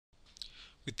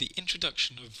With the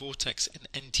introduction of Vortex and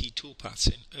NT toolpaths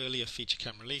in earlier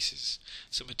FeatureCAM releases,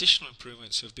 some additional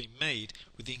improvements have been made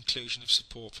with the inclusion of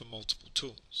support for multiple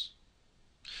tools.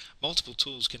 Multiple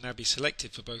tools can now be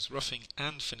selected for both roughing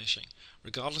and finishing,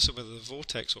 regardless of whether the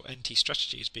Vortex or NT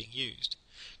strategy is being used,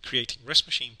 creating rest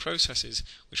machine processes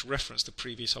which reference the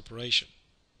previous operation.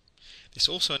 This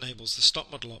also enables the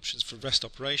stop model options for rest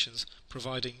operations,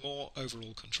 providing more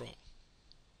overall control.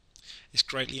 This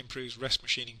greatly improves rest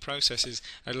machining processes,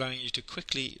 allowing you to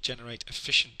quickly generate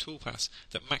efficient toolpaths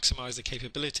that maximize the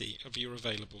capability of your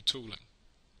available tooling.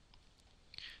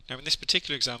 Now in this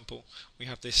particular example, we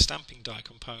have this stamping die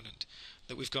component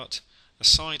that we've got a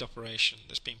side operation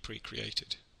that's been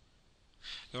pre-created.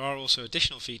 There are also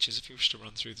additional features if you wish to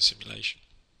run through the simulation.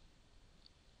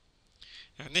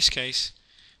 Now in this case,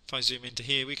 if I zoom into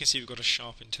here, we can see we've got a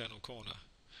sharp internal corner.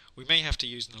 We may have to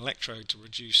use an electrode to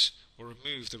reduce or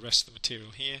remove the rest of the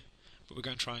material here, but we're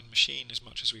going to try and machine as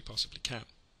much as we possibly can.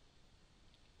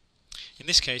 In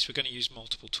this case, we're going to use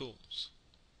multiple tools.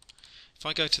 If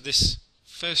I go to this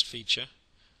first feature,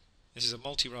 this is a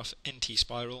multi-rough NT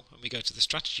spiral, and we go to the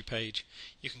strategy page,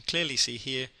 you can clearly see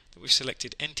here that we've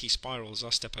selected NT spiral as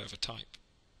our step over type.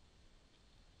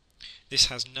 This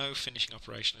has no finishing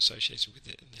operation associated with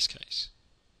it in this case.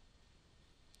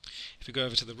 If we go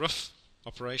over to the rough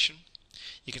operation,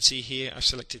 you can see here I've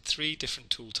selected three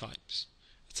different tool types: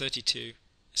 a 32,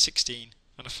 a 16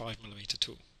 and a 5mm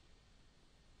tool.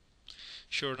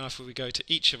 Sure enough, if we go to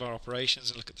each of our operations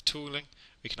and look at the tooling,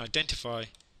 we can identify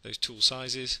those tool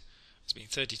sizes as being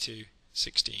 32,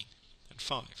 16 and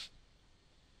 5.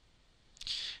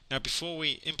 Now before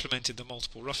we implemented the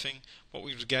multiple roughing, what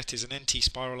we would get is an NT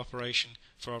spiral operation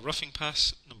for our roughing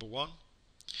pass number 1.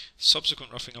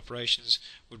 Subsequent roughing operations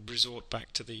would resort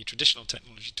back to the traditional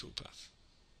technology toolpath.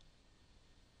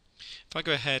 If I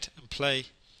go ahead and play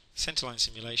centerline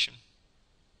simulation,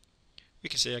 we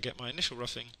can see I get my initial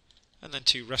roughing and then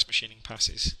 2 rest machining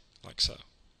passes like so.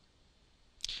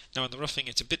 Now in the roughing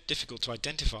it's a bit difficult to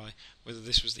identify whether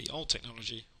this was the old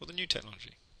technology or the new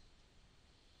technology.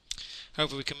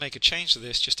 However, we can make a change to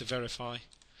this just to verify.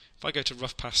 If I go to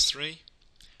rough pass 3,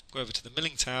 go over to the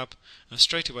milling tab, and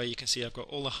straight away you can see I've got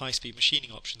all the high-speed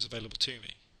machining options available to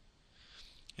me.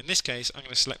 In this case, I'm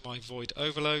going to select my void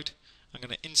overload. I'm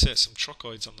going to insert some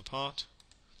trochoids on the part.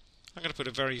 I'm going to put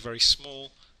a very, very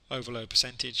small overload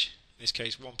percentage, in this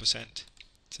case 1%,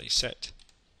 say set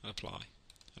and apply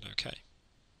and OK.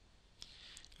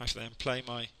 After then play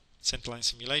my centerline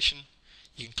simulation,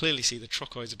 you can clearly see the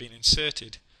trochoids have been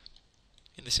inserted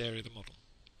in this area of the model.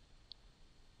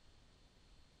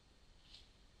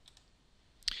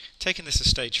 Taking this a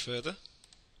stage further,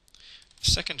 the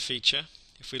second feature,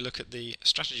 if we look at the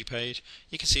strategy page,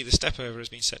 you can see the step over has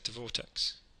been set to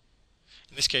Vortex.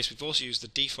 In this case we've also used the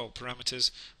default parameters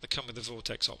that come with the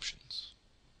Vortex options.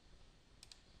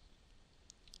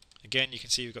 Again, you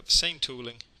can see we've got the same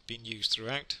tooling being used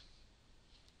throughout.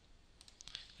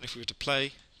 And if we were to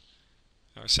play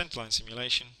our centerline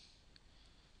simulation,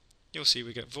 you'll see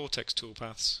we get Vortex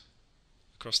toolpaths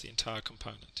across the entire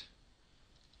component,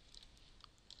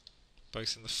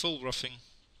 both in the full roughing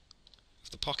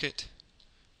of the pocket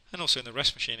and also in the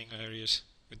rest machining areas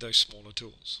with those smaller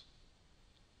tools.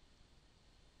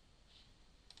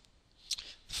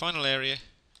 The final area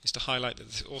is to highlight that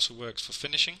this also works for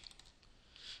finishing.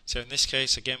 So in this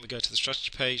case, again, we go to the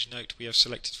strategy page, note we have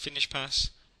selected finish pass,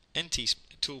 NT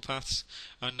toolpaths,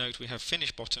 and note we have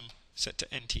finish bottom set to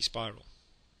NT spiral.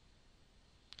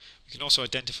 We can also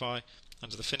identify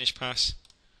under the finish pass,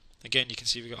 again you can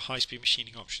see we've got high speed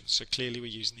machining options, so clearly we're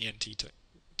using the NT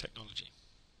technology.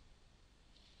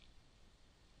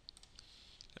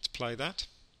 Let's play that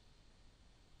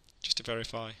just to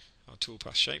verify our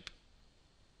toolpath shape.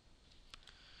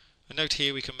 And note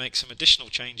here we can make some additional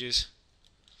changes.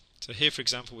 So here, for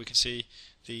example, we can see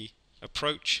the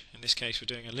approach. In this case we're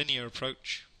doing a linear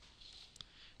approach.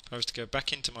 If I was to go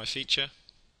back into my feature,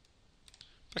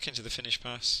 back into the finish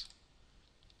pass,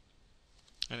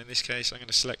 and in this case I'm going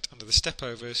to select under the step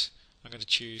overs, I'm going to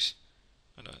choose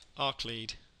an arc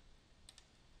lead,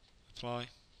 apply,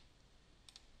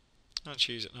 and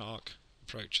choose an arc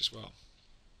approach as well.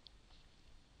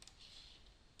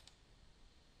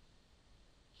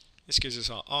 This gives us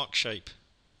our arc shape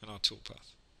and our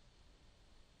toolpath.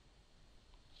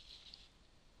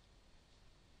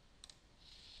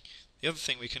 The other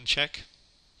thing we can check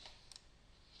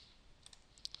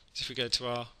is if we go to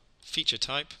our feature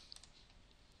type,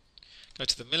 go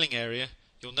to the milling area,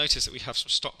 you'll notice that we have some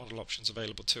stock model options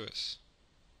available to us.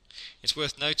 It's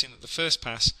worth noting that the first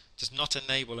pass does not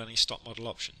enable any stock model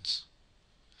options.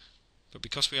 But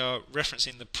because we are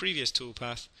referencing the previous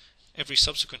toolpath, every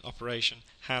subsequent operation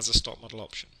has a stop model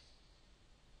option.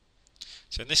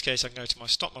 So in this case I can go to my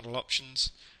stop model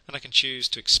options and I can choose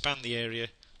to expand the area.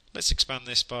 Let's expand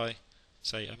this by,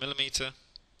 say, 1 millimeter.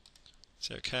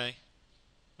 Say OK,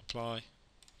 apply,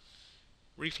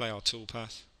 replay our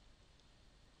toolpath,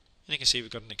 and you can see we've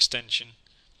got an extension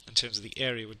in terms of the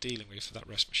area we're dealing with for that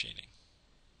rest machining.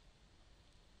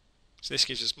 So this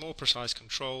gives us more precise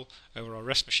control over our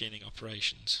rest machining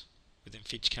operations within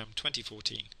FeatureCAM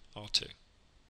 2014 R2.